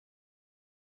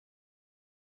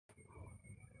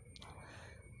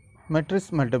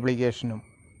Matrix മൾട്ടിപ്ലിക്കേഷനും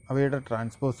അവയുടെ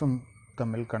ട്രാൻസ്പോസും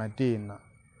തമ്മിൽ connect ചെയ്യുന്ന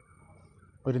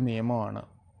ഒരു നിയമമാണ്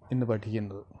ഇന്ന്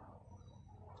പഠിക്കുന്നത്.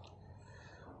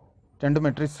 രണ്ട്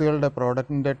മെട്രിക്സുകളുടെ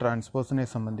പ്രോഡക്റ്റിൻ്റെ ട്രാൻസ്പോസിനെ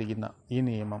സംബന്ധിക്കുന്ന ഈ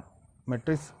നിയമം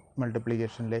മെട്രിക്സ്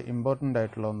മൾട്ടിപ്ലിക്കേഷനിലെ ഇമ്പോർട്ടൻ്റ്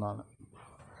ആയിട്ടുള്ള ഒന്നാണ്.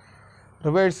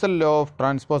 റിവേഴ്സൽ ലോ ഓഫ്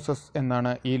ട്രാൻസ്പോസസ്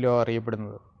എന്നാണ് ഈ ലോ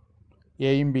അറിയപ്പെടുന്നത്.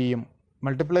 എയും ബിയും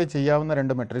മൾട്ടിപ്ലൈ ചെയ്യാവുന്ന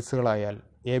രണ്ട് മെട്രിക്സുകളായാൽ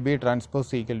A B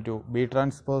transpose equal to B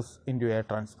transpose into A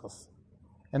transpose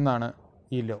എന്നാണ്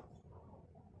ഈ ലോ.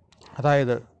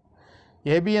 അതായത്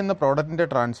എ ബി എന്ന പ്രോഡക്റ്റിൻ്റെ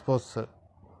ട്രാൻസ്പോസ്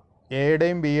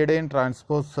എയുടെയും ബിയുടെയും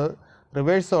ട്രാൻസ്പോസ്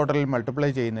റിവേഴ്സ് ഓർഡറിൽ മൾട്ടിപ്ലൈ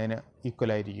ചെയ്യുന്നതിന്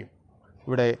ഈക്വലായിരിക്കും.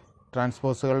 ഇവിടെ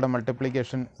ട്രാൻസ്പോസുകളുടെ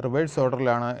മൾട്ടിപ്ലിക്കേഷൻ റിവേഴ്സ്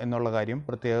ഓർഡറിലാണ് എന്നുള്ള കാര്യം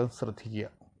പ്രത്യേകം ശ്രദ്ധിക്കുക.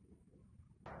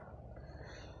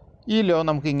 ഈ ലോ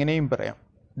നമുക്ക് ഇങ്ങനെയും പറയാം: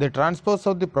 the transpose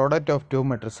of the product of two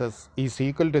matrices is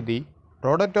equal to the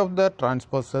product of the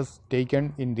ട്രാൻസ്പോസസ് taken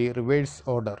in the reverse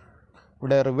order.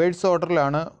 ഇവിടെ റിവേഴ്സ്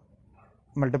ഓർഡറിലാണ്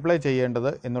മൾട്ടിപ്ലൈ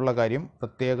ചെയ്യേണ്ടത് എന്നുള്ള കാര്യം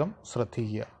പ്രത്യേകം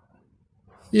ശ്രദ്ധിക്കുക.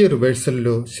 ഈ റിവേഴ്സൽ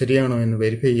ലോ ശരിയാണോ എന്ന്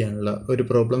വെരിഫൈ ചെയ്യാനുള്ള ഒരു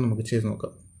പ്രോബ്ലം നമുക്ക് ചെയ്ത്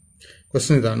നോക്കാം.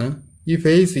 ക്വസ്റ്റൻ ഇതാണ്: if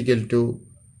A is equal to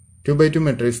 2x2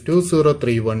 matrix 2 0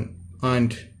 3 1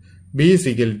 and B is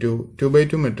equal to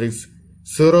 2x2 matrix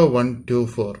 0 1 2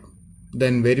 4,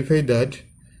 then verify that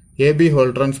AB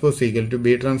whole transpose equal to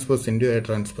B transpose into A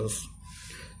transpose.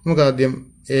 നമുക്ക് ആദ്യം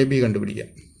AB കണ്ടുപിടിക്കാം.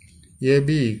 AB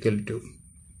equal to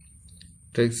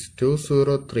matrix 2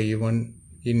 0 3 1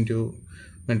 into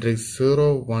matrix 0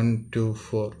 1 2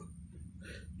 4,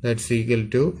 that's equal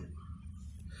to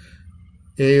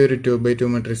A ഒരു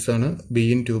 2x2 matrix ആണ്,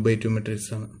 ബിയും 2x2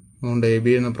 matrix ആണ്. അതുകൊണ്ട് AB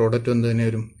എന്ന product എന്ത് തന്നെ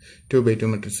വരും? 2x2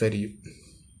 മെട്രിക്സ് ആയിരിക്കും.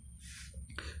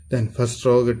 ദെൻ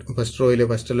ഫസ്റ്റ് റോയിലെ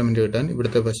ഫസ്റ്റ് എലമെന്റ് കിട്ടാൻ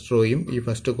ഇവിടുത്തെ ഫസ്റ്റ് റോയും ഈ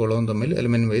ഫസ്റ്റ് കോളവും തമ്മിൽ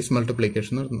എലമെന്റ് വൈസ്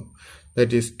മൾട്ടിപ്ലിക്കേഷൻ നടന്നു.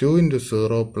 That is 2 into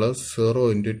 0 plus 0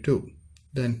 into 2.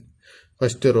 Then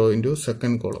first row into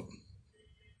second column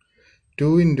 2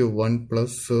 into 1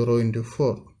 plus 0 into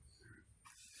 4.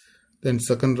 Then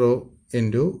second row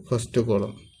into first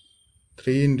column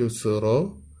 3 into 0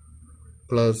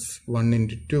 plus 1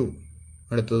 into 2.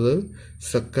 അടുത്തത്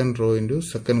second row into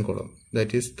second column,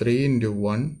 that is 3 into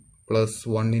 1 plus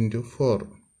 1 into 4.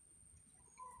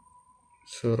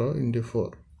 0 into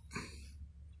 4.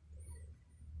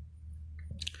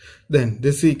 Then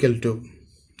this equal to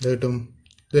കിട്ടും.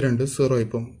 ഇത് രണ്ട് 0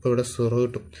 ഇപ്പം ഇവിടെ 0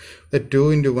 കിട്ടും. 2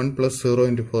 into 1 plus 0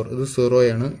 into 4, ഇത് 0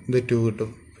 ആണ്, ഇത് 2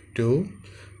 കിട്ടും. 2.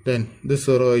 ദെൻ ഇത്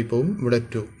 0 ആയി പോവും, ഇവിടെ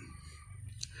 2.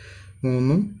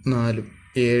 3 4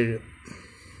 7.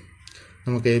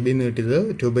 നമുക്ക് എ ബി എന്ന് കിട്ടിയത്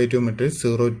 2x2 മെട്രിക്സ്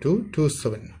 0 2 2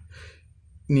 7.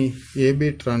 ഇനി A B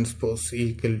transpose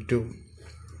equal to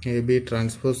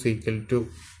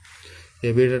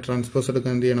A ബിയുടെ ട്രാൻസ്പോസ്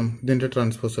എടുക്കാൻ എന്ത് ചെയ്യണം? ഇതിൻ്റെ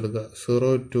ട്രാൻസ്പോസ് എടുക്കുക.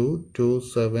 0 2 2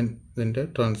 7 ഇതിൻ്റെ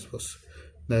ട്രാൻസ്പോസ്,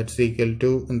 ദാറ്റ്സ് ഈക്വൽ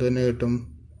ടു എന്ത് തന്നെ കിട്ടും?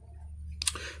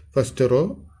 ഫസ്റ്റ് റോ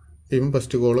ഇവൻ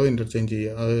ഫസ്റ്റ് കോളോ ഇൻ്റർചേഞ്ച്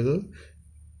ചെയ്യുക. അതായത്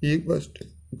ഈ ഫസ്റ്റ്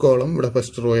കോളം ഇവിടെ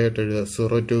ഫസ്റ്റ് റോ ആയിട്ട് എഴുതുക.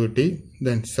 0 2 കിട്ടി.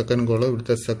 ദെൻ സെക്കൻഡ് കോളം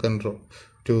ഇവിടുത്തെ സെക്കൻഡ് റോ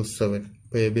 2 7.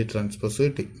 ഇപ്പോൾ എ ബി ട്രാൻസ്പോസ്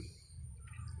കിട്ടി.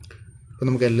 അപ്പോൾ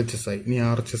നമുക്ക് LHS ആയി. ഇനി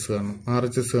RHS കാണണം.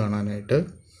 RHS കാണാനായിട്ട്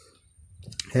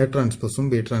എ ട്രാൻസ്പോസും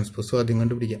ബി ട്രാൻസ്പോസും ആദ്യം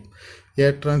കണ്ടുപിടിക്കാം. എ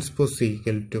ട്രാൻസ്പോസ്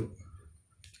ഈക്വൽ ടു,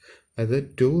 അതായത്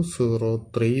 2 0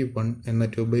 3 1 എന്ന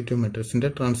 2x2 മെട്രിക്സിൻ്റെ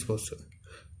transpose,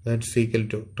 that's equal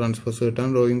to transpose കിട്ടാൻ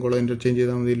റോയും കോളം ഇൻ്റർചേഞ്ച്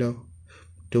ചെയ്താൽ മതിയല്ലോ.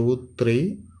 2 3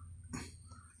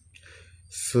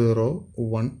 0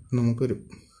 1 നമുക്ക് വരും.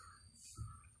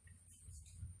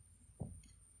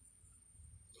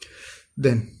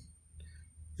 ദെൻ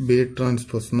ബി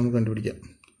ട്രാൻസ്പോസ് നമുക്ക് കണ്ടുപിടിക്കാം.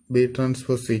 B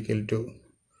transpose equal to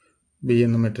B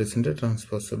എന്ന മെട്രിക്സിൻ്റെ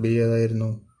ട്രാൻസ്പോസ്. ബി ഏതായിരുന്നു?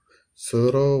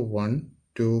 0 1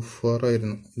 2 4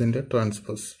 ആയിരുന്നു ഇതിൻ്റെ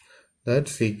ട്രാൻസ്പോസ്,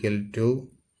 ദാറ്റ്സ് ഈക്വൽ ടു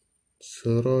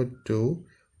 0 2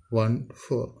 1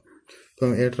 4.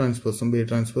 ഇപ്പം എ ട്രാൻസ്പോസും ബി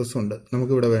ട്രാൻസ്പോസും ഉണ്ട്.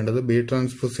 നമുക്കിവിടെ വേണ്ടത് B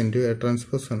transpose into A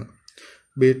transpose ആണ്.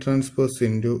 B transpose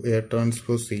into A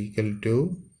transpose equal to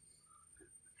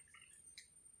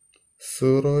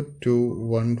 0 2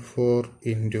 1 4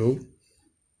 into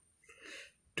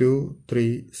 2 3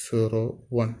 0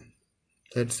 1,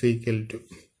 that's equal to,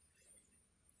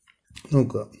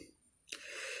 നോക്കുക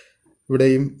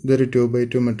ഇവിടെയും ഇതൊരു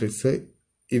 2x2 മെട്രിക്സ്,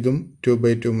 ഇതും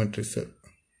 2x2 matrix.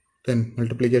 Then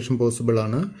multiplication possible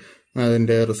ആണ്.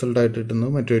 അതിൻ്റെ റിസൾട്ടായിട്ട്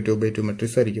കിട്ടുന്നത് മറ്റൊരു 2x2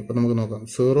 മെട്രിക്സ് ആയിരിക്കും. അപ്പോൾ നമുക്ക് നോക്കാം.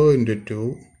 0 into 2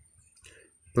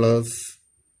 പ്ലസ്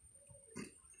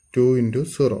 2 into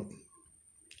 0.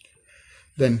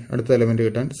 ദെൻ അടുത്ത എലമെൻറ്റ്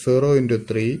കിട്ടാൻ 0 into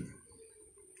 3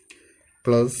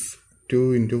 പ്ലസ് 2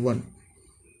 into 1.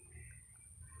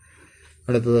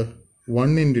 അടുത്തത്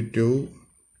 1 into 2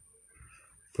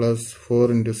 plus 4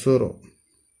 into 0.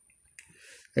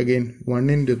 Again 1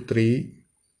 into 3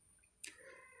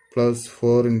 plus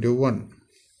 4 into 1.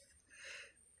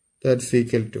 That's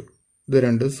equal to ഇത്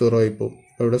രണ്ട് 0 ആയി പോകും.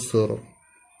 ഇവിടെ 0,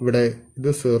 ഇവിടെ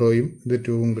ഇത് 0യും ഇത്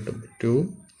 2ഉം കിട്ടും. 2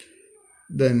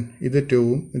 ദെൻ ഇത്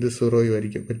 2ഉം ഇത് 0യും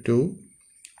ആയിരിക്കും. ഇപ്പോൾ 2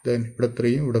 ദെൻ ഇവിടെ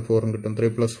 3യും ഇവിടെ 4ഉം കിട്ടും.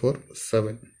 3 + 4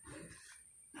 7.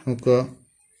 നോക്കുക,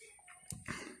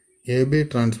 എ ബി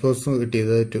ട്രാൻസ്പോസ്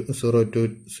കിട്ടിയത്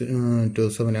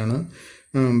 0-2-7 ആണ്.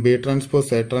 ബി ട്രാൻസ്പോസ്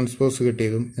എ ട്രാൻസ്പോസ്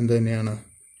കിട്ടിയതും എന്ത് തന്നെയാണ്?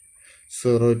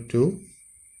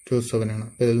 0-2-7 ആണ്.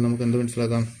 ഇതിൽ നമുക്ക് എന്ത്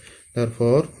മനസ്സിലാക്കാം?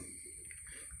 therefore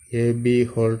A B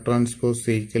whole transpose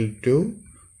equal to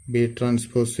B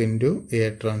transpose into A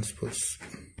transpose.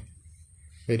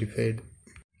 Verified.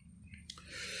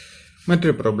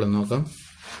 മറ്റൊരു പ്രോബ്ലം നോക്കാം.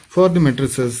 For the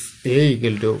matrices A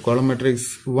equal to column matrix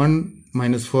 1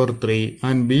 minus 4 3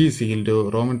 and B is equal to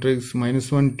row matrix minus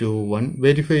 1 2 1,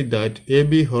 verify that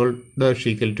AB whole dash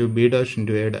equal to B dash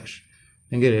into A dash.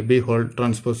 എങ്കിൽ AB whole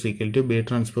transpose equal to B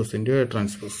transpose into A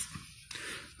transpose.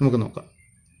 നമുക്ക് നോക്കാം.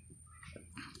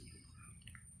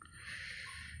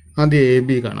 ആദ്യം A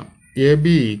B കാണാം. A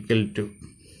B equal to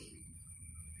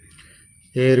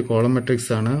A ഒരു column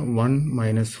matrix ആണ് 1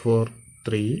 minus 4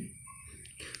 3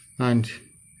 and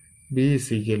B is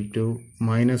equal to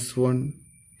minus 1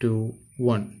 2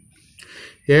 1.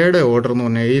 എയുടെ order എന്ന്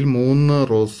പറഞ്ഞാൽ എയിൽ 3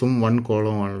 റോസും 1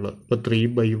 കോളവും ആണുള്ളത്. ഇപ്പോൾ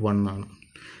 3/1 ആണ്.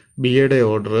 ബിയുടെ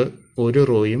ഓർഡർ 1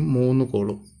 റോയും 3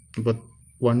 കോളും. ഇപ്പോൾ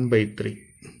 1/3.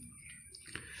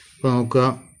 ഇപ്പോൾ നോക്കുക,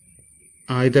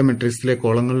 ആദ്യത്തെ മെട്രിക്സിലെ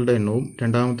കോളങ്ങളുടെ എണ്ണവും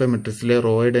രണ്ടാമത്തെ മെട്രിക്സിലെ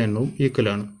റോയുടെ എണ്ണവും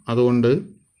ഈക്വലാണ്. അതുകൊണ്ട്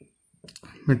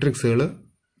മെട്രിക്സുകൾ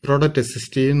പ്രോഡക്റ്റ്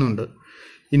എക്സിസ്റ്റ് ചെയ്യുന്നുണ്ട്.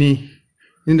 ഇനി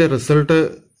ഇതിൻ്റെ റിസൾട്ട്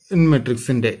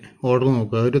മെട്രിക്സിൻ്റെ ഓർഡർ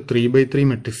നോക്കുക, ഒരു 3/3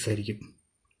 മെട്രിക്സ് ആയിരിക്കും.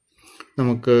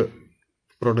 നമുക്ക്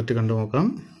പ്രോഡക്റ്റ് കണ്ടു നോക്കാം.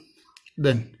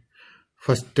 Then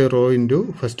first rho into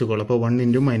first column, അപ്പോൾ 1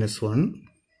 × -1.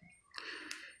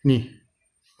 ഇനി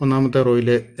ഒന്നാമത്തെ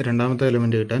റോയിലെ രണ്ടാമത്തെ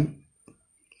എലമെൻറ്റ് കിട്ടാൻ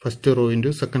first rho into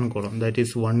second column, that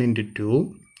is 1 × 2.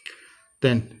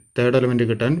 Then third element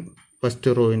കിട്ടാൻ first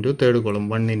rho into third column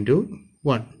 1 ×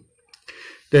 1.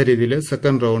 ഇതേ രീതിയിൽ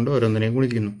സെക്കൻഡ് റോ കൊണ്ട് ഓരോന്നിനെയും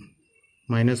ഗുണിക്കുന്നു.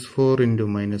 -4 ×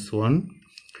 -1,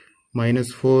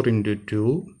 -4 × 2,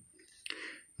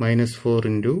 -4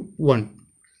 × 1.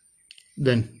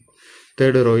 ദെൻ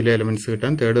തേർഡ് റോയിലെ എലമെൻറ്റ്സ്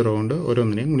കിട്ടാൻ തേർഡ് റോ കൊണ്ട്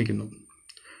ഓരോന്നിനെയും ഗുണിക്കുന്നു.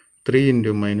 3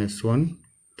 × -1,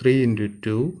 3 ×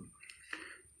 2,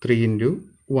 3 ×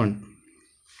 1.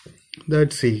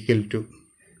 ദാറ്റ്സ് ഈക്വൽ ടു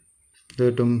ഇത്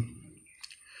കിട്ടും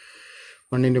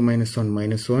 1 × -1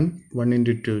 -1, 1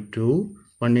 × 2 2,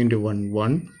 1 × 1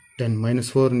 1, then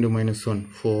 -4 × -1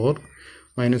 4,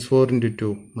 -4 ×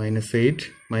 2 -8,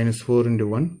 -4 ×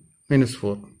 1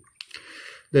 -4.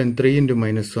 Then 3 ×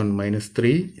 -1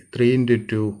 -3, 3 ×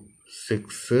 2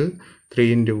 6,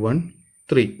 3 × 1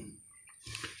 3.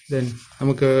 Then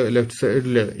നമുക്ക് ലെഫ്റ്റ്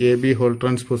സൈഡിൽ എ ബി ഹോൾ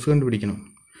ട്രാൻസ്പോസ് കണ്ടുപിടിക്കണം.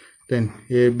 Then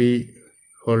A B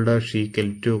whole dash equal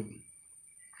to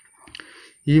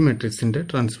ഈ മെട്രിക്സിൻ്റെ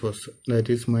ട്രാൻസ്പോസ്,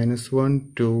 ദാറ്റ് ഈസ് -1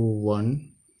 2 1,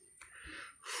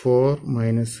 4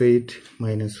 -8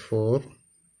 -4,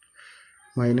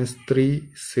 -3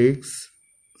 6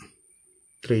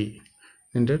 3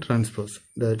 ഇതിൻ്റെ ട്രാൻസ്പോസ്,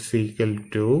 ദാറ്റ്സ് ഈക്വൽ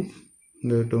ടു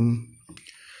കിട്ടും.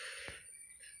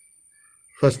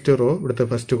 ഫസ്റ്റ് റോ ഇവിടുത്തെ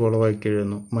ഫസ്റ്റ് കോളമാക്കി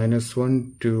എഴുതുന്നു. -1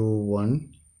 2 1,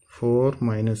 4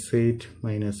 -8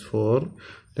 -4,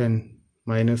 ദെൻ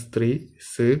 -3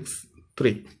 6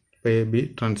 3. ഇപ്പോൾ A B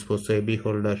transpose A B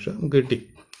whole dash നമുക്ക് കിട്ടി.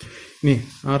 ഇനി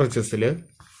ആർ എച്ച് എസിൽ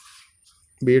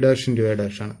B dash into A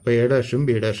dash ആണ്. അപ്പോൾ എ ഡാഷും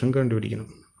ബി ഡാഷും കണ്ടുപിടിക്കണം.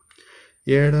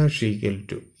 എ ഡാഷ് ഈക്വൽ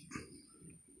ടു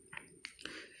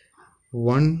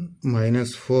 1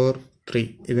 -4 3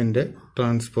 ഇതിൻ്റെ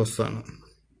ട്രാൻസ്പോസ് ആണ്.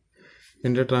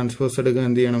 ഇതിൻ്റെ ട്രാൻസ്പോസ് എടുക്കാൻ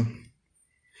എന്ത് ചെയ്യണം?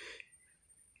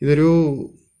 ഇതൊരു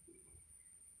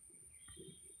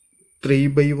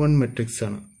 3/1 മെട്രിക്സ്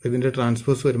ആണ്. ഇതിൻ്റെ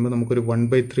ട്രാൻസ്പോസ് വരുമ്പോൾ നമുക്കൊരു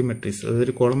 1/3 മെട്രിക്സ്,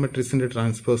 അതൊരു കോളം മെട്രിക്സിൻ്റെ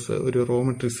ട്രാൻസ്പോസ് ഒരു റോ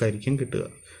മെട്രിക്സ് ആയിരിക്കും കിട്ടുക.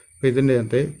 അപ്പോൾ ഇതിൻ്റെ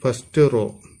അകത്തെ ഫസ്റ്റ് റോ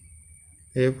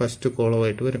എ ഫസ്റ്റ്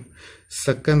കോളമായിട്ട് വരും.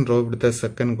 സെക്കൻഡ് റോ ഇവിടുത്തെ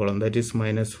second column, that is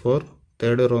 -4.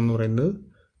 Third row എന്ന് പറയുന്നത്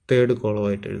തേർഡ്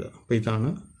കോളമായിട്ട് എഴുതുക. അപ്പോൾ ഇതാണ്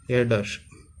എ ഡാഷ്.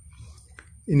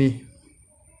 ഇനി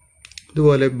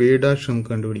ഇതുപോലെ ബി ഡാഷ്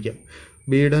നമുക്ക് കണ്ടുപിടിക്കാം.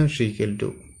 B dash equal to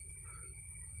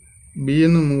B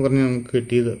എന്ന് നമുക്ക് പറഞ്ഞാൽ നമുക്ക്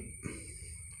കിട്ടിയത്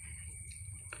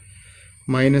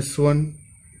 -1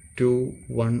 2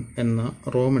 1 എന്ന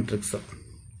റോ മെട്രിക്സാണ്.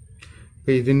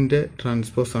 അപ്പോൾ ഇതിൻ്റെ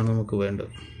ട്രാൻസ്പോസാണ് നമുക്ക്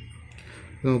വേണ്ടത്.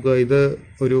 നമുക്ക് ഇത്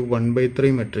ഒരു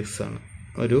 1/3 മെട്രിക്സ് ആണ്,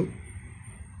 ഒരു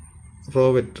റോ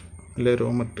വെക്റ്റർ അല്ലെ റോ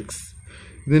മെട്രിക്സ്.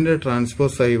 ഇതിൻ്റെ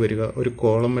ട്രാൻസ്പോസായി വരിക ഒരു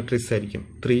കോളം മെട്രിക്സ് ആയിരിക്കും.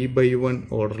 3/1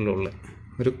 ഓർഡറിലുള്ള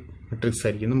ഒരു മെട്രിക്സ്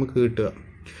ആയിരിക്കും നമുക്ക് കിട്ടുക.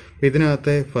 അപ്പോൾ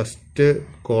ഇതിനകത്തെ ഫസ്റ്റ്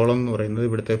കോളം എന്ന് പറയുന്നത്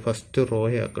ഇവിടുത്തെ ഫസ്റ്റ്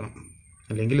റോയെ ആക്കണം.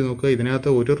 അല്ലെങ്കിൽ നമുക്ക് ഇതിനകത്ത്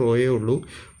ഒരു റോയേ ഉള്ളൂ,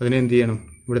 അതിനെ എന്ത് ചെയ്യണം?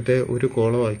 ഇവിടുത്തെ ഒരു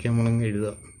കോളം ആക്കി നമ്മളങ്ങ്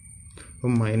എഴുതുക.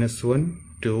 അപ്പം -1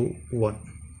 2 1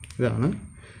 ഇതാണ്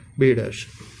ബി ഡാഷ്.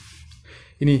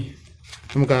 ഇനി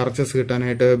നമുക്ക് RHS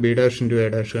കിട്ടാനായിട്ട് B dash into A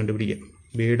dash കണ്ടുപിടിക്കാം.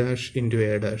 B dash into A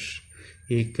dash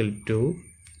equal to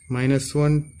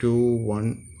 -1 2 1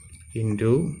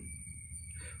 into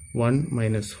 1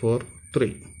 -4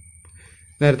 3.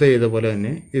 നേരത്തെ ചെയ്ത പോലെ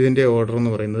തന്നെ ഇതിൻ്റെ ഓർഡർ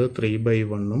എന്ന് പറയുന്നത്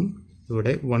 3/1ഉം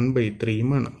ഇവിടെ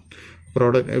 1/3ഉമാണ്.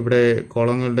 പ്രോഡക്റ്റ് ഇവിടെ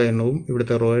കോളങ്ങളുടെ എണ്ണവും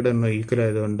ഇവിടുത്തെ റോയുടെ എണ്ണവും ഈക്വൽ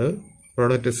ആയതുകൊണ്ട്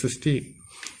പ്രോഡക്റ്റ് 60.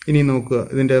 ഇനി നോക്കുക,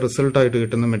 ഇതിൻ്റെ റിസൾട്ടായിട്ട്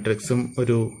കിട്ടുന്ന മെട്രിക്സും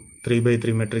ഒരു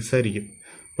 3/3 മെട്രിക്സ് ആയിരിക്കും.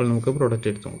 അപ്പോൾ നമുക്ക് പ്രോഡക്റ്റ്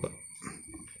എടുത്ത് നോക്കാം.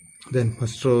 Then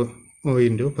first rho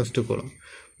into first column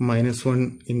 -1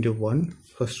 into 1,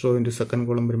 first rho into second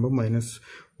column വരുമ്പോൾ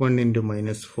 -1 into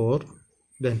 -4,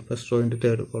 then first rho into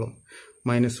third column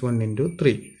 -1 into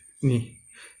 3. ഇനി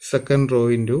second rho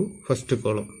into first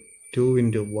column 2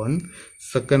 into 1,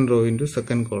 second rho into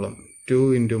second column 2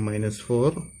 into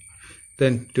 -4,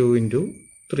 then 2 into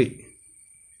 3.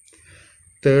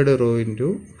 Third rho into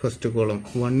first column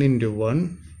 1 into 1,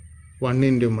 1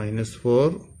 into -4,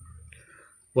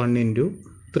 1 into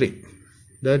 3.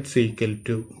 That's equal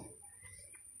to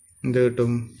എന്ത്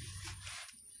കിട്ടും?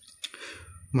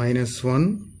 -1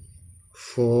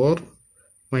 4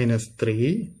 -3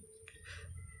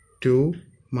 2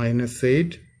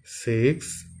 -8 6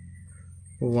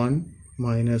 1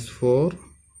 -4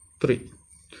 3.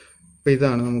 അപ്പോൾ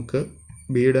ഇതാണ് നമുക്ക്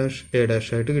B dash A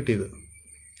dash ആയിട്ട് കിട്ടിയത്.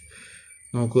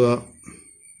 നോക്കുക,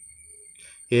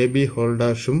 A B whole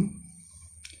ഡാഷും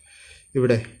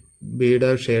ഇവിടെ B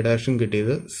dash A ഡാഷും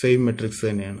കിട്ടിയത് സെയിം മെട്രിക്സ്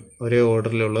തന്നെയാണ്. ഒരേ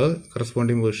ഓർഡറിലുള്ള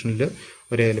കറസ്പോണ്ടിങ് പൊസിഷനിൽ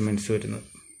ഒരേ എലിമെൻറ്റ്സ് വരുന്നത്.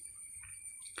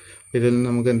 ഇതിൽ നിന്ന്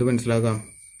നമുക്ക് എന്ത് മനസ്സിലാക്കാം?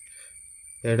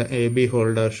 A B whole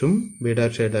ഡാഷും B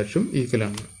dash A ഡാഷും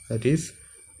ഈക്വലാണ്. That is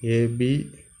A B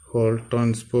whole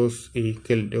transpose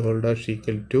equal two whole dash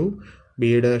equal to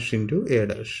B dash into A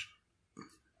dash.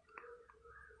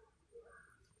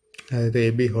 അതായത് A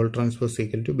B whole transpose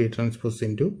equal to B transpose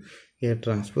into A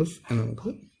transpose എന്ന് നമുക്ക്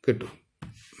കിട്ടും.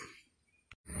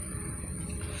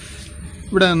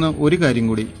 ഇവിടെ നിന്ന് ഒരു കാര്യം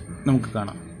കൂടി നമുക്ക്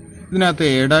കാണാം. ഇതിനകത്ത്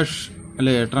എ ഡാഷ്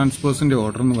അല്ലെ എ ട്രാൻസ്പോസിൻ്റെ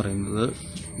ഓർഡർ എന്ന് പറയുന്നത്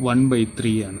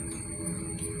 1/3 ആണ്.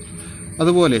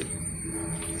 അതുപോലെ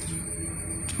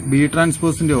ബി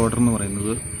ട്രാൻസ്പോസിൻ്റെ ഓർഡർ എന്ന്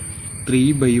പറയുന്നത്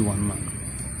 3/1 ആണ്.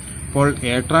 അപ്പോൾ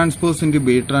A transpose into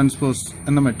B transpose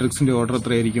എന്ന മെട്രിക്സിൻ്റെ ഓർഡർ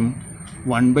എത്രയായിരിക്കും?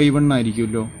 1/1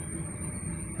 ആയിരിക്കുമല്ലോ.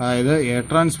 അതായത് A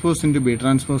transpose into B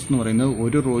transpose എന്ന് പറയുന്നത്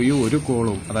ഒരു റോയും ഒരു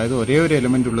കോളവും, അതായത് ഒരേ ഒരു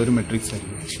എലമെൻ്റ് ഉള്ള ഒരു മെട്രിക്സ്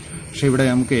ആയിരിക്കും. പക്ഷേ ഇവിടെ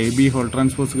നമുക്ക് എ ബി ഹോൾ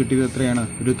ട്രാൻസ്പോസ് കിട്ടിയത് എത്രയാണ്?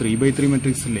 ഒരു 3/3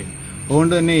 മെട്രിക്സ് അല്ലേ.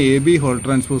 അതുകൊണ്ട് തന്നെ A B whole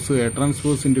transpose A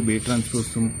transpose into B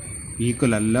ട്രാൻസ്പോസും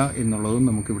equal അല്ല എന്നുള്ളതും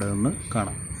നമുക്കിവിടെ നിന്ന്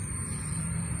കാണാം.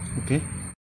 ഓക്കെ.